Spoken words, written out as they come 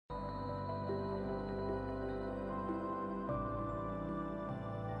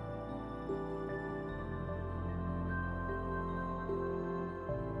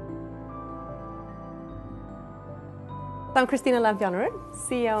I'm Christina Lampjanerud,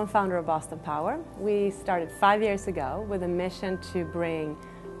 CEO and founder of Boston Power. We started 5 years ago with a mission to bring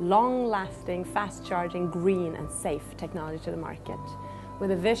long-lasting, fast-charging, green and safe technology to the market,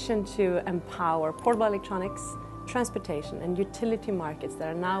 with a vision to empower portable electronics, transportation and utility markets that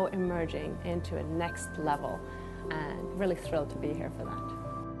are now emerging into a next level, and really thrilled to be here for that.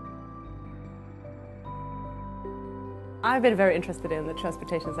 I've been very interested in the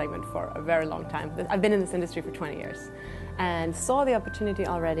transportation segment for a very long time. I've been in this industry for 20 years and saw the opportunity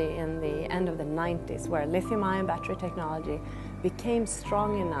already in the end of the 90s where lithium-ion battery technology became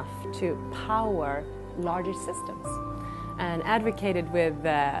strong enough to power larger systems, and advocated with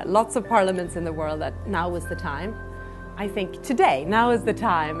lots of parliaments in the world that now was the time. I think today, now is the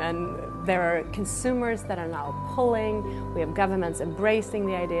time, and there are consumers that are now pulling, we have governments embracing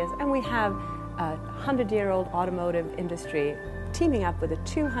the ideas, and we have a 100-year-old automotive industry teaming up with a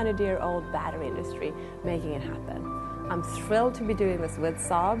 200-year-old battery industry, making it happen. I'm thrilled to be doing this with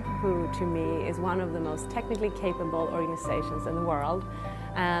Saab, who to me is one of the most technically capable organizations in the world.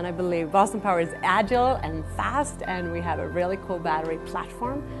 And I believe Boston Power is agile and fast, and we have a really cool battery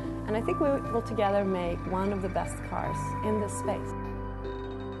platform. And I think we will together make one of the best cars in this space.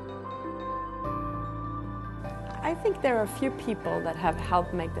 I think there are a few people that have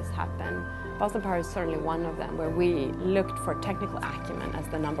helped make this happen. Boston Power is certainly one of them, where we looked for technical acumen as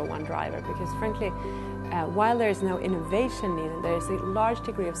the #1 driver, because frankly, while there is no innovation needed, there is a large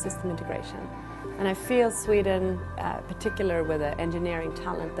degree of system integration. And I feel Sweden, particular with the engineering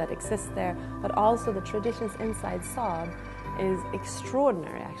talent that exists there, but also the traditions inside Saab, is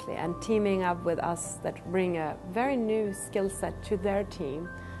extraordinary actually, and teaming up with us that bring a very new skill set to their team.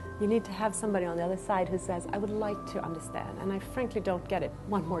 You need to have somebody on the other side who says, I would like to understand, and I frankly don't get it.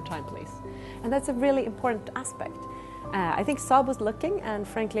 One more time, please. And that's a really important aspect. I think Saab was looking, and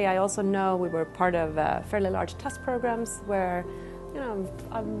frankly, I also know we were part of fairly large test programs where,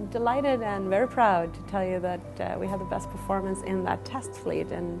 I'm delighted and very proud to tell you that we had the best performance in that test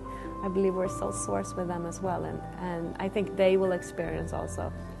fleet, and I believe we're sole source with them as well. And I think they will experience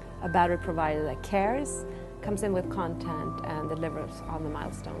also a battery provider that cares, comes in with content and delivers on the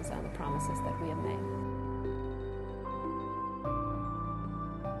milestones and the promises that we have made.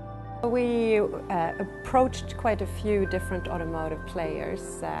 We approached quite a few different automotive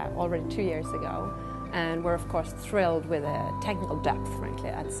players already 2 years ago, and we're of course thrilled with the technical depth, frankly,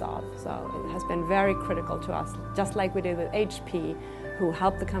 at Saab. So it has been very critical to us, just like we did with HP, who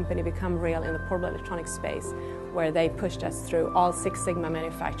helped the company become real in the portable electronics space, where they pushed us through all Six Sigma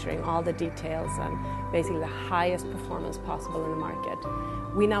manufacturing, all the details, and basically the highest performance possible in the market.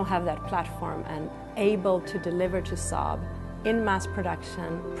 We now have that platform and able to deliver to Saab in mass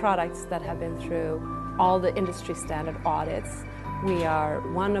production products that have been through all the industry standard audits. We are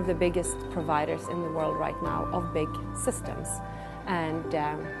one of the biggest providers in the world right now of big systems. And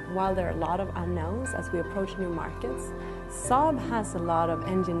while there are a lot of unknowns as we approach new markets, Saab has a lot of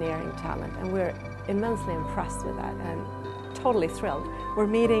engineering talent, and we're immensely impressed with that and totally thrilled. We're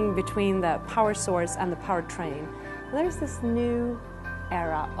meeting between the power source and the powertrain. There's this new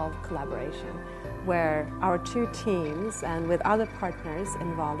era of collaboration where our two teams, and with other partners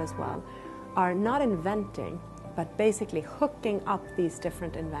involved as well, are not inventing, but basically hooking up these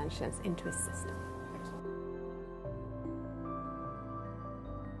different inventions into a system.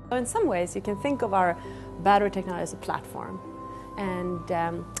 So in some ways, you can think of our battery technology as a platform. And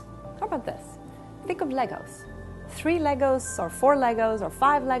how about this? Think of Legos. 3 Legos, or 4 Legos, or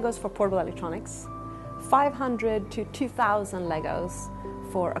 5 Legos for portable electronics, 500 to 2,000 Legos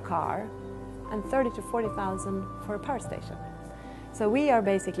for a car, and 30 to 40,000 for a power station. So we are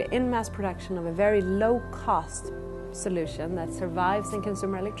basically in mass production of a very low-cost solution that survives in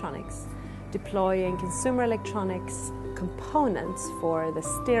consumer electronics, deploying consumer electronics components for the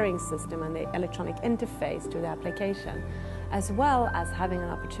steering system and the electronic interface to the application, as well as having an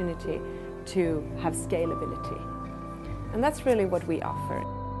opportunity to have scalability. And that's really what we offer.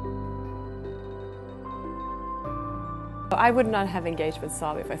 I would not have engaged with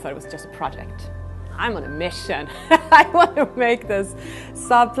Saab if I thought it was just a project. I'm on a mission. I want to make this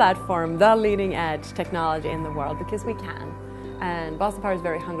Saab platform the leading edge technology in the world, because we can. And Boston Power is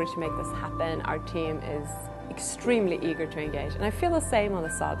very hungry to make this happen. Our team is extremely eager to engage. And I feel the same on the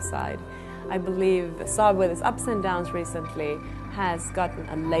Saab side. I believe Saab, with its ups and downs recently, has gotten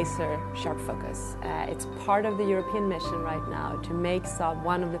a laser sharp focus. It's part of the European mission right now to make Saab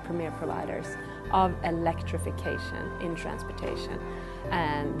one of the premier providers of electrification in transportation.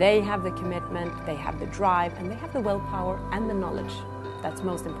 And they have the commitment, they have the drive, and they have the willpower and the knowledge, that's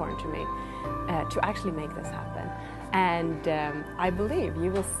most important to me, to actually make this happen. And I believe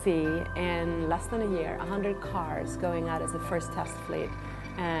you will see in less than a year 100 cars going out as the first test fleet.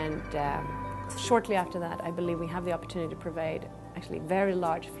 And shortly after that, I believe we have the opportunity to provide actually very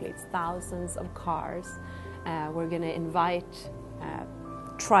large fleets, thousands of cars. We're going to invite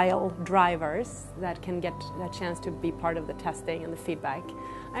trial drivers that can get a chance to be part of the testing and the feedback.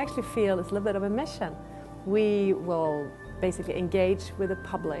 I actually feel it's a little bit of a mission. We will basically engage with the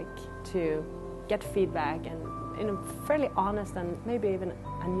public to get feedback and in a fairly honest and maybe even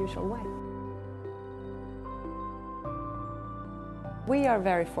unusual way. We are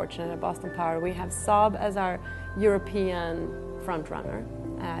very fortunate at Boston Power. We have Saab as our European frontrunner.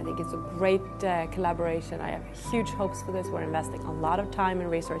 I think it's a great collaboration. I have huge hopes for this. We're investing a lot of time and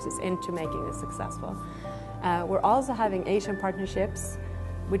resources into making this successful. We're also having Asian partnerships,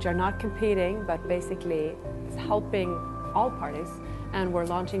 which are not competing, but basically helping all parties. And we're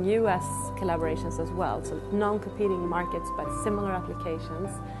launching US collaborations as well, so non-competing markets but similar applications,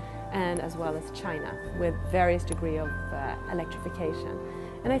 and as well as China with various degree of electrification.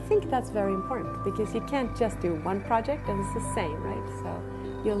 And I think that's very important because you can't just do one project and it's the same, right? So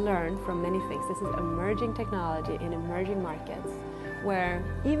you'll learn from many things. This is emerging technology in emerging markets where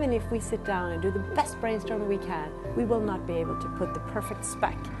even if we sit down and do the best brainstorming we can, we will not be able to put the perfect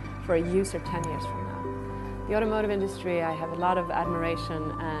spec for a user 10 years from now. The automotive industry, I have a lot of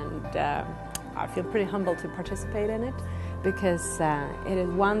admiration, and I feel pretty humbled to participate in it because it is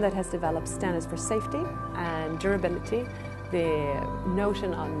one that has developed standards for safety and durability. The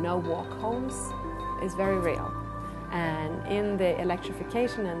notion of no walk homes is very real. And in the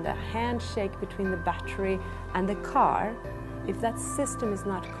electrification and the handshake between the battery and the car, if that system is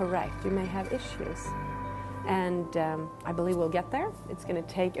not correct, you may have issues. And I believe we'll get there. It's going to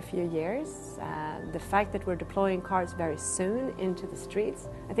take a few years. The fact that we're deploying cars very soon into the streets,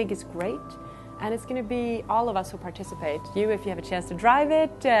 I think is great. And it's going to be all of us who participate. You, if you have a chance to drive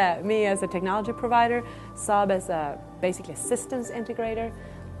it, me as a technology provider, Saab as basically a systems integrator,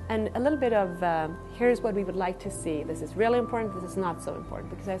 and a little bit of here's what we would like to see. This is really important, this is not so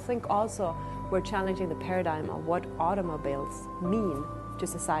important. Because I think also we're challenging the paradigm of what automobiles mean to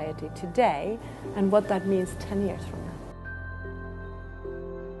society today and what that means 10 years from now.